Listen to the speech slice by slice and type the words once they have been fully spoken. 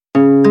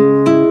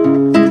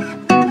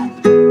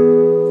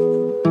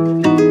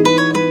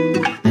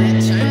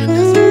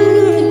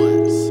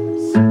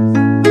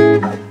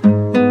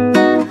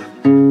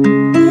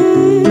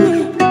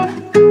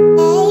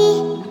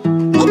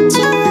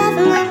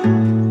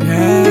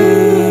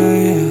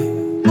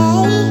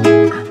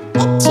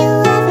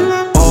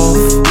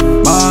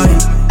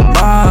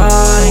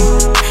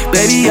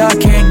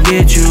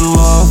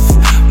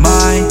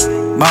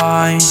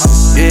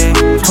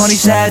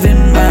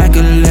27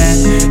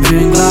 Macallan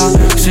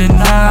Glocks and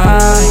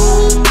I.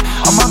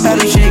 On my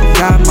belly shit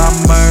got my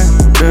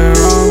murder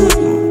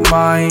on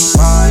mine.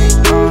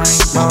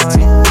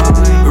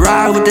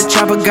 Ride with the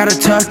chopper, gotta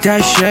tuck that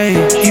shade.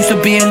 Used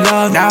to be in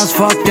love, now it's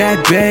fuck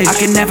that bitch. I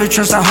can never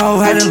trust a hoe,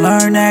 had to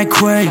learn that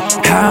quick.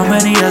 How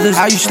many others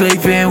are you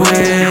sleeping with?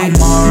 The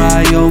more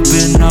I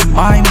open up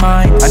my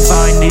mind, I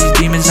find these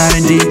demons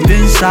hiding deep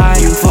inside.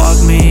 You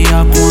fucked me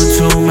up one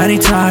too many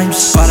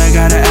times, but I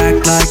gotta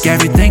act like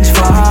everything's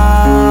fine.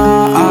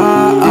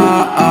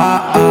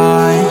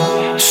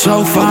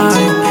 So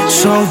fine,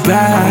 so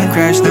bad.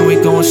 Crash, then we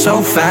going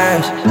so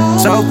fast.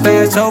 So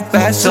fast, so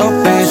fast, so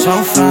fast,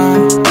 so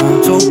fine.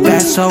 So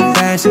fast, so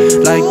fast.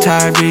 Like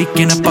Tyreek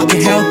in a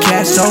fucking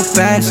Hellcat. So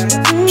fast.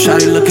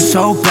 Shawty looking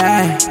so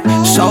bad.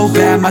 So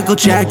bad. Michael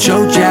Jack,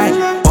 Joe Jack.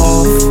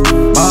 Off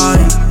my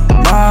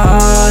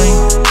mind.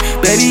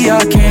 Baby,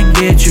 I can't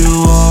get you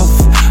off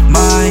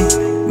my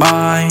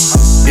mind.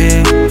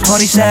 Yeah.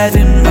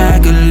 27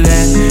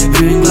 Macallan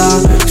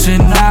Glocks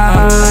and I.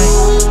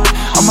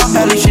 On my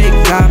belly shit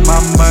got my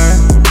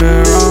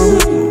murder on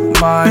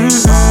mine.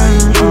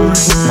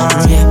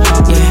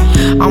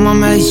 Yeah. On my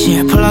belly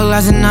shit, pull up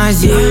glass and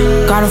eyes,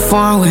 yeah. Got a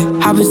foreign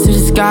whip, hop into the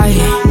sky,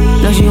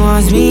 yeah. Know she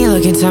wants me,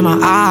 look into my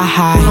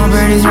eye. My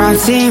brain is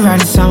rotting,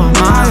 right inside my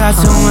mind. Got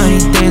too many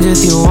things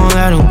with you, won't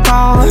let them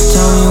go.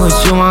 Tell me what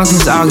you want,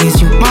 cause I'll get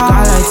you more.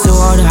 I like to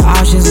order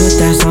options, but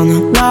that's on the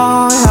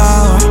low.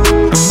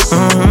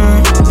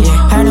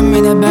 Yeah. Had to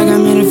make that bag, I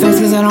made it fast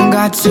cause I don't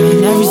got to.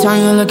 And every time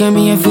you look at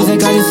me, it feels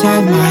like I just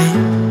had my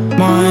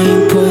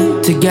mind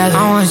put together.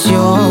 I want you,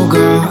 oh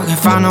girl, I can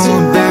find no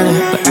one better.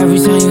 But every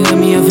time you hit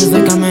me, it feels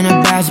like I'm in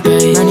a bad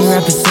space. Many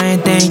rappers same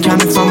thing, trying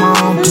to find my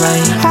own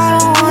place. I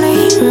don't wanna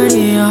hear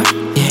radio,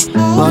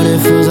 yeah, but it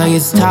feels like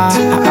it's time.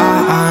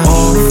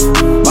 Off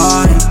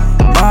my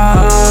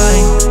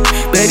mind.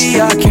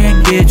 Baby, I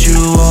can't get you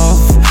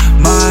off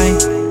my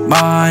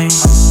mind.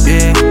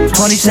 Yeah,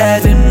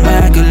 27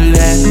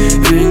 Macallan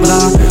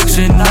Glocks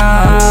and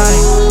I.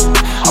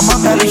 On my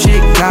belly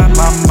shit got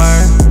my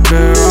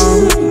murder on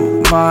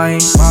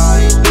mine.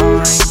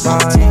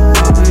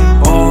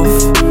 Off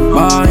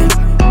my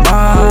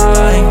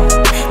mind.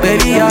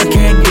 Baby, I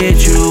can't get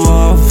you